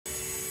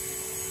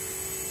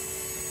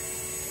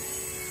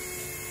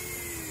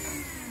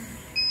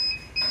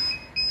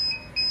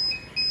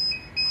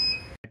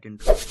get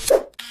into it.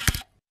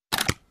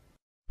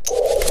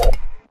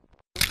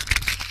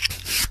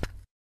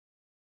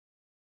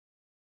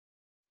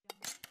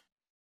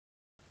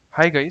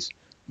 Hi guys,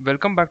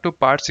 welcome back to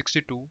part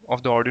 62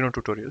 of the Arduino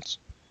tutorials.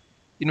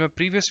 In my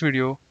previous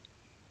video,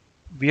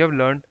 we have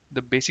learned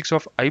the basics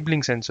of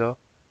Eyeblink sensor,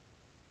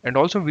 and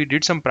also we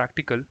did some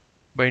practical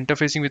by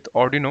interfacing with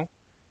Arduino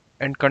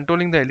and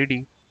controlling the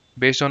LED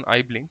based on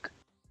Eyeblink.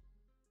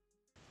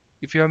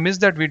 If you have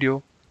missed that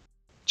video,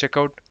 check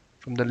out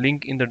from the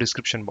link in the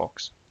description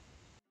box.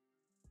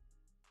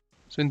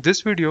 So in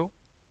this video,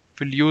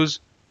 we'll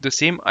use the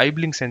same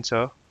Eyeblink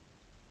sensor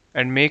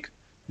and make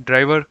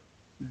driver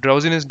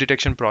drowsiness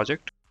detection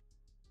project,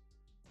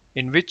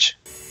 in which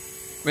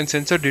when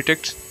sensor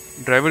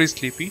detects driver is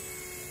sleepy,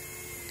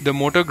 the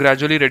motor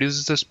gradually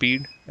reduces the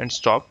speed and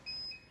stop,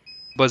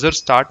 buzzers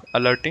start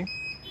alerting,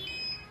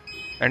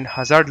 and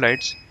hazard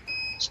lights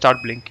start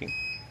blinking.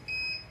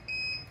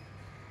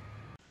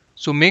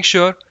 So make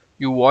sure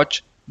you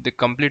watch the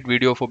complete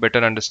video for better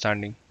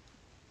understanding.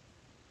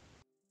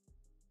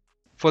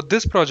 For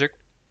this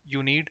project,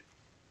 you need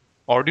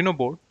Arduino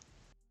board,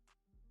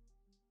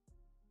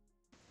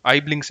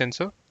 Eyeblink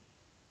sensor,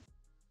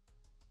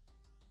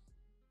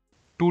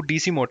 two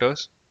DC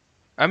motors.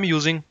 I'm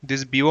using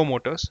these BO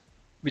motors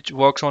which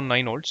works on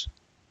 9 volts,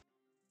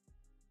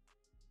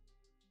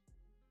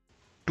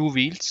 two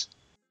wheels,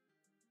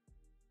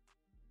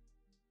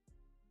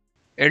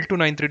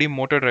 L293D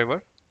motor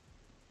driver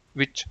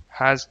which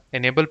has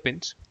enable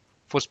pins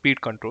for speed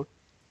control,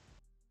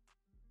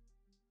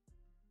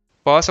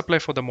 power supply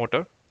for the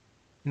motor.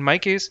 In my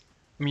case,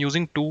 I'm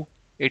using two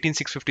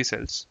 18650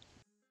 cells,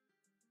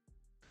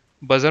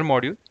 buzzer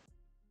module,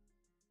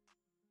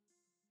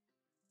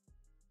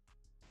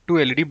 two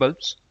LED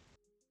bulbs,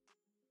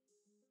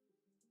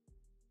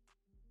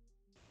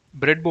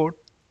 breadboard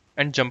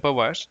and jumper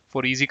wires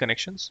for easy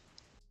connections,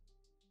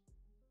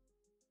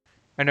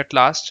 and at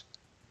last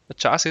a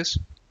chassis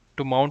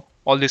to mount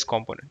all these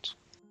components.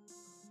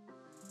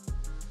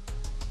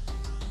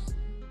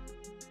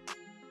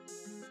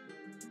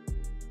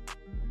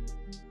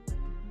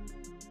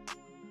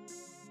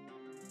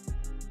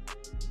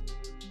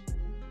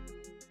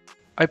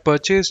 I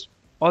purchased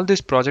all these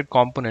project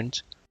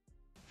components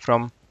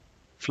from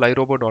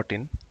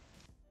flyrobo.in.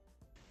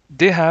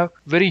 They have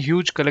very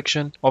huge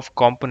collection of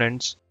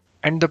components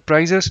and the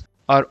prices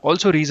are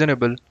also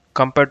reasonable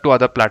compared to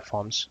other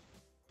platforms.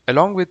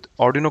 Along with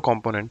Arduino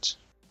components,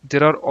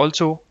 there are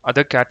also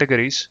other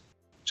categories,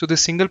 so the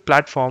single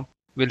platform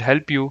will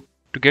help you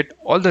to get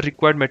all the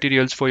required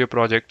materials for your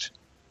projects.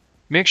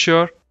 Make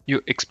sure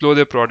you explore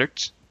their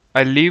products.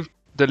 I'll leave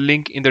the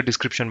link in the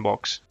description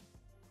box.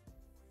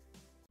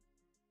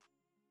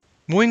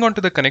 Moving on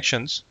to the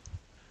connections,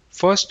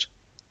 first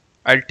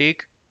I'll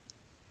take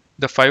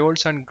the 5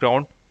 volts and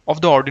ground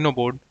of the Arduino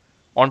board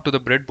onto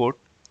the breadboard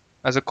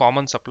as a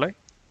common supply,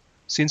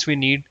 since we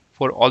need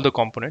for all the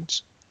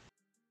components.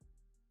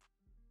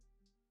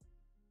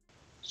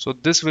 So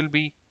this will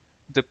be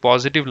the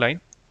positive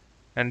line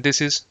and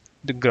this is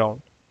the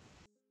ground.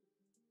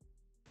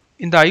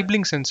 In the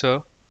Eyeblink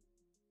sensor,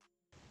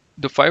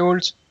 the 5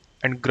 volts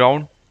and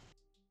ground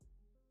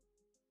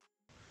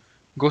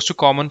goes to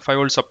common 5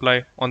 volt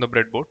supply on the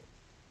breadboard,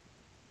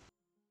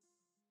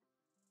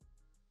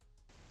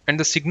 and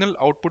the signal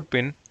output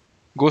pin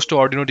goes to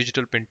Arduino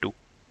digital pin 2.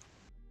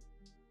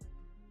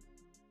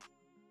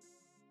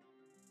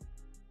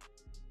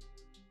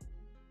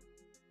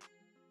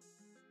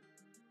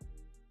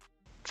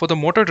 For the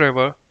motor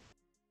driver,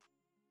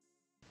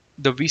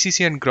 the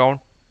VCC and ground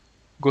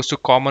goes to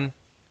common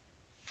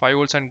 5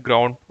 volts and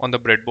ground on the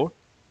breadboard.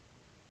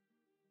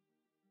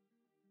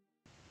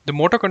 The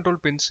motor control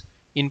pins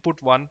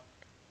input 1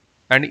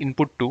 and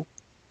input 2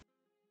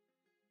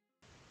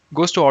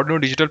 goes to Arduino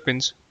digital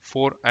pins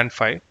 4 and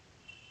 5.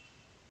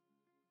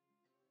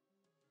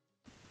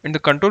 And the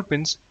control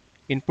pins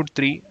input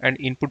 3 and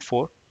input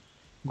 4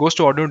 goes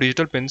to Arduino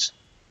digital pins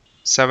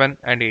 7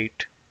 and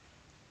 8.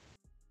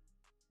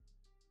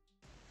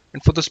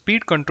 And for the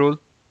speed control,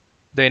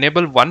 the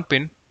enable 1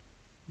 pin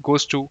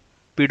goes to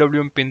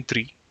PWM pin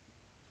 3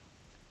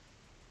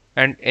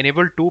 and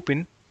enable 2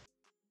 pin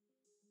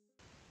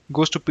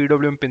goes to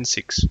PWM pin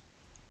 6.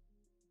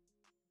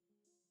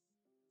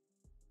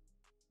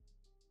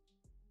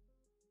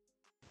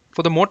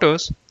 For the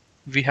motors,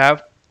 we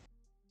have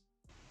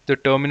the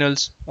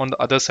terminals on the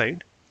other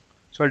side.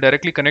 So I'll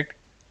directly connect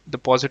the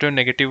positive and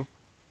negative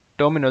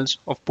terminals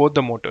of both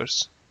the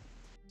motors.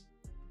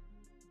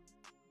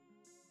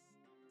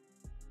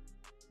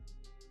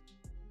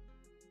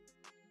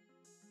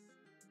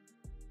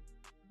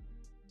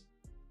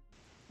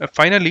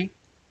 Finally,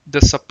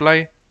 the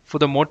supply for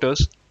the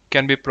motors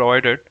can be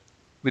provided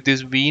with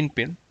this V-in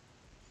pin.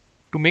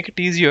 To make it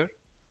easier,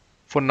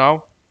 for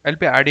now I'll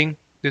be adding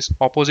this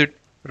opposite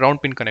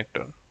round pin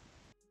connector.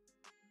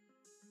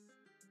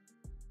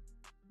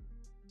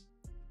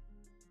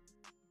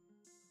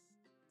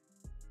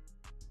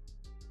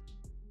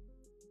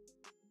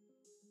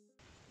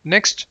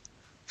 Next,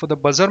 for the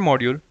buzzer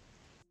module,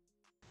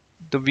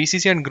 the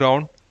VCC and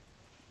ground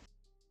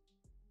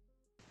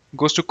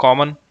goes to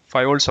common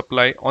 5V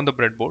supply on the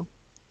breadboard,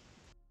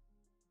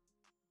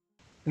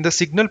 and the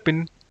signal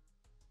pin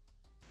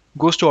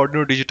goes to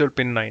Arduino digital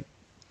pin 9.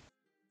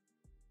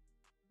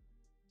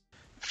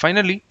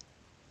 Finally,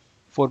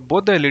 for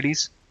both the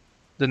LEDs,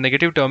 the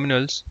negative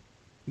terminals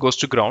goes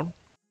to ground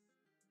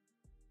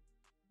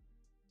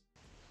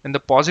and the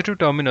positive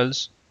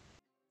terminals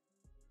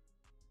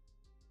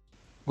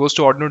goes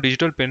to Arduino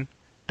digital pin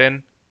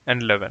 10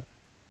 and 11.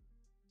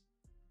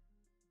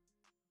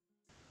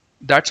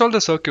 That's all the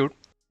circuit.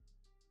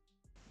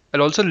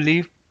 I'll also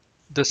leave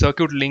the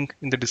circuit link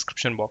in the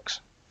description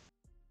box.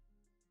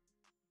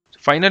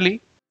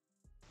 Finally,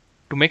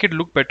 to make it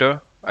look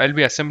better, I'll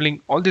be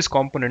assembling all these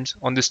components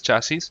on this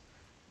chassis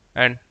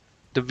and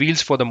the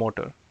wheels for the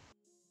motor.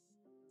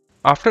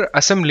 After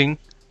assembling,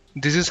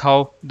 this is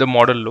how the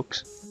model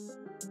looks.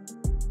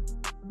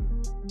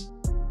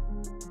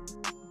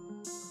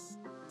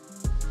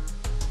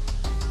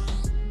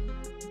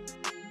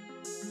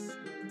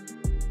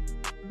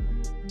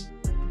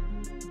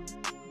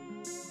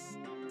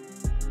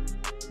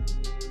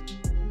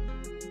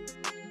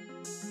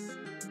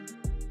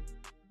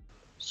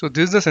 So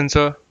this is the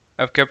sensor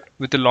I've kept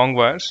with the long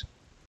wires.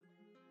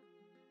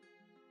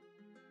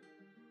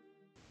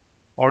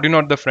 Arduino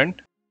at the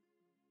front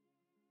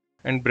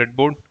and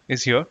breadboard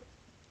is here.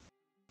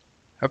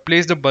 I've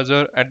placed the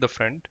buzzer at the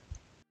front,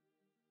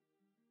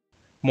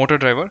 motor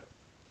driver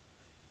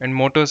and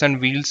motors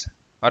and wheels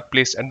are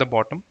placed at the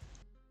bottom,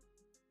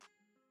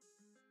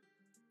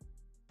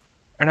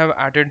 and I've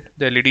added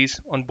the LEDs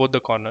on both the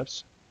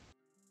corners.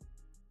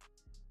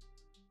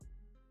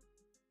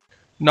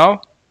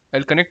 Now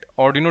I'll connect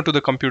Arduino to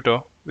the computer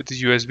with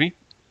this USB.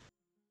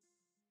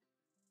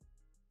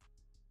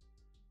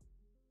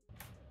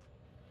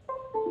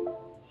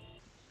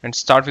 And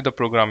start with the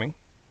programming.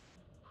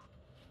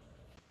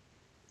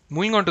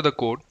 Moving on to the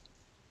code.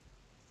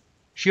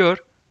 Here,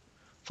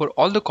 for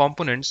all the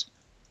components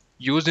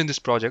used in this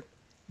project,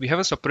 we have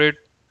a separate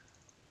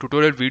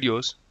tutorial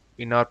videos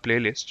in our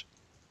playlist.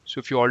 So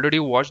if you already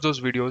watched those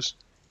videos,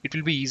 it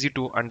will be easy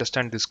to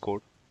understand this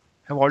code.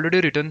 I've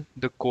already written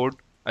the code.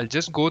 I'll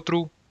just go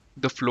through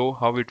the flow,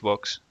 how it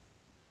works.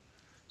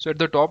 So at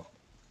the top,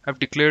 I've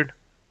declared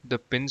the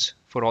pins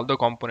for all the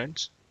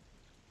components: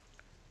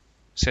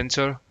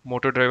 sensor,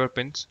 motor driver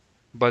pins,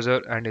 buzzer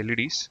and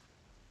LEDs.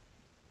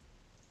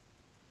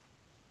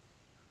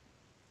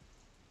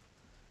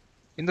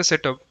 In the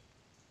setup,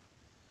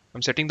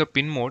 I'm setting the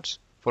pin modes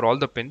for all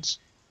the pins.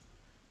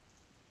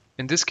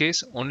 In this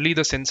case, only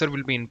the sensor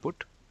will be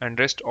input and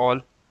rest all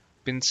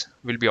pins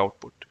will be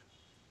output.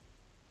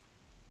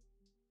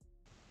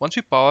 Once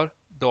we power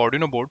the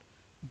Arduino board,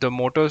 the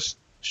motors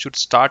should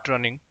start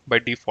running by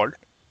default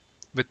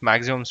with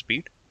maximum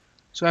speed.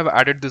 So I've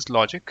added this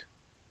logic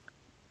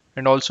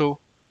and also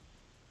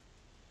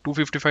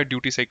 255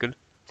 duty cycle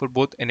for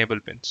both enable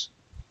pins.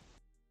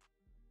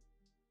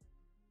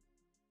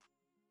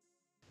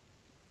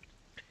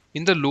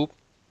 In the loop,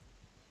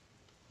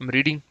 I'm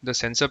reading the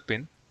sensor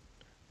pin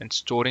and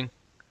storing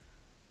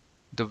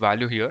the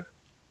value here.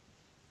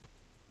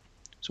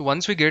 So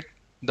once we get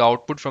the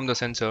output from the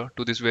sensor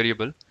to this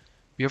variable,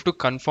 we have to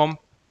confirm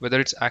whether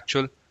it's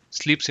actual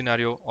sleep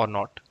scenario or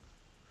not.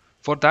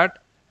 For that,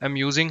 I'm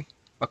using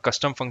a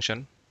custom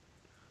function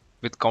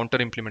with counter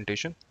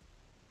implementation.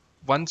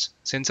 Once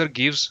sensor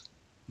gives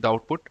the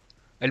output,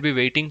 I'll be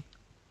waiting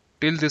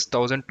till this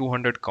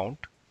 1200 count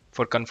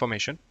for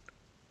confirmation.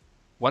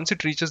 Once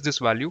it reaches this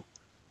value,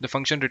 the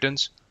function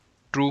returns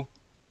true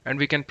and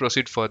we can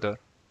proceed further.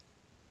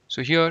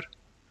 So here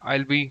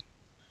I'll be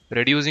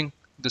reducing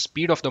the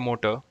speed of the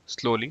motor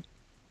slowly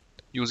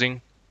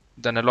using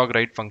the analog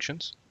write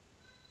functions.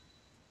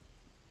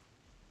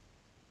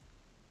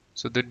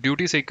 So the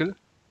duty cycle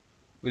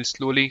will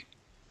slowly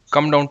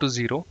come down to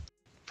 0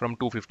 from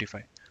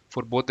 255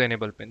 for both the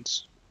enable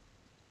pins.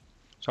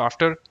 So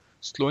after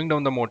slowing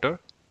down the motor,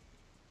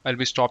 I'll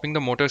be stopping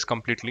the motors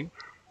completely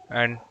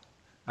and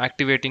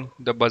activating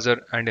the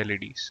buzzer and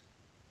LEDs.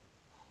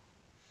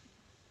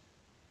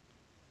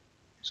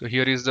 So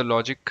here is the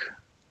logic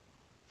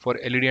for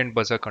LED and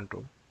buzzer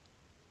control.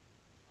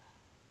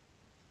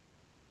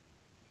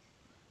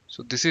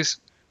 So this is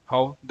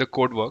how the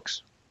code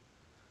works.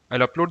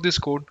 I'll upload this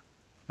code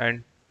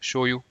and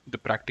show you the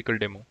practical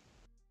demo.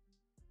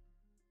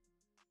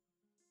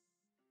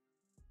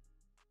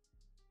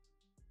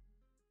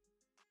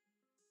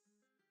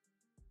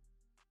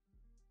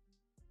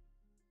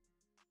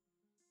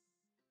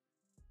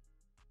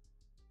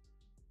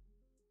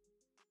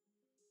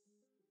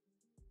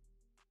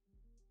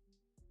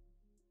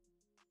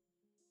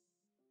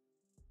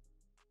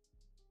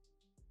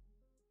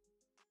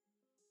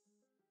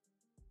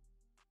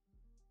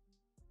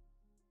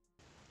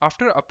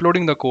 After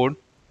uploading the code,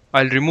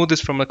 I'll remove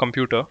this from the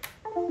computer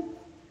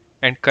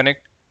and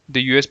connect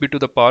the USB to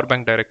the power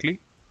bank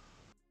directly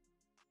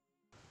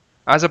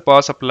as a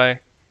power supply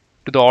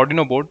to the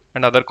Arduino board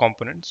and other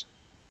components.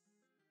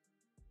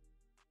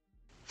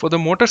 For the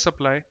motor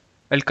supply,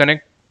 I'll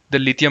connect the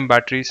lithium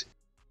batteries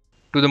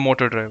to the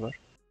motor driver.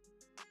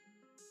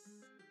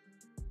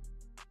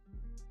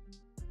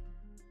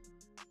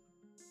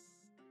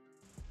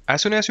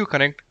 As soon as you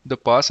connect the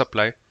power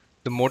supply,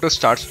 the motor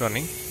starts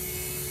running.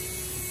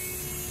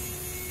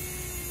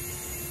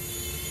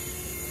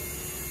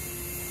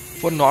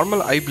 For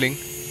normal eye blink,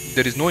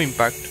 there is no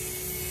impact,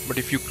 but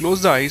if you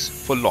close the eyes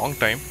for a long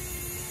time,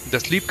 the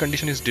sleep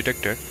condition is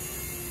detected.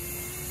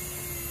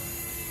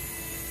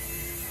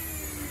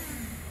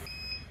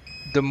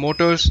 The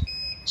motors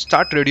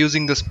start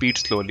reducing the speed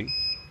slowly.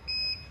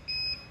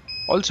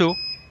 Also,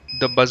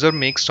 the buzzer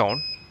makes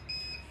sound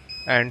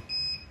and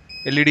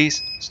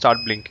LEDs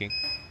start blinking.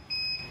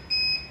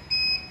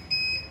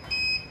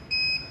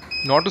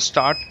 Now to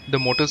start the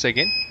motors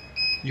again,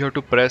 you have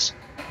to press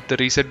the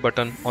reset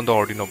button on the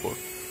Arduino board.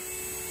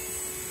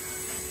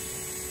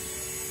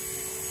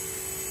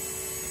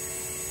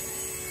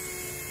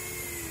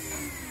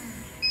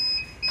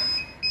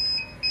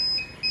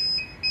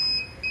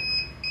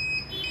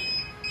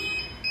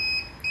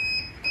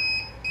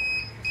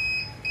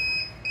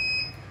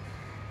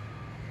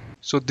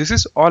 So this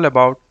is all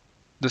about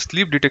the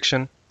sleep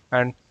detection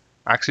and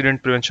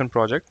accident prevention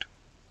project.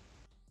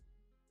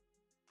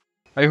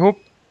 I hope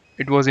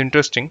it was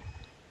interesting.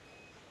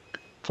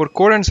 For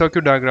code and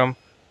circuit diagram,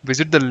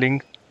 visit the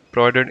link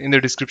provided in the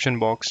description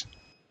box.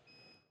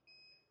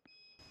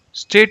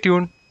 Stay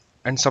tuned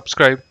and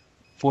subscribe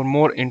for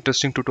more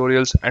interesting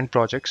tutorials and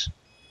projects.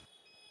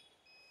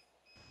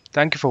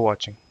 Thank you for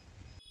watching.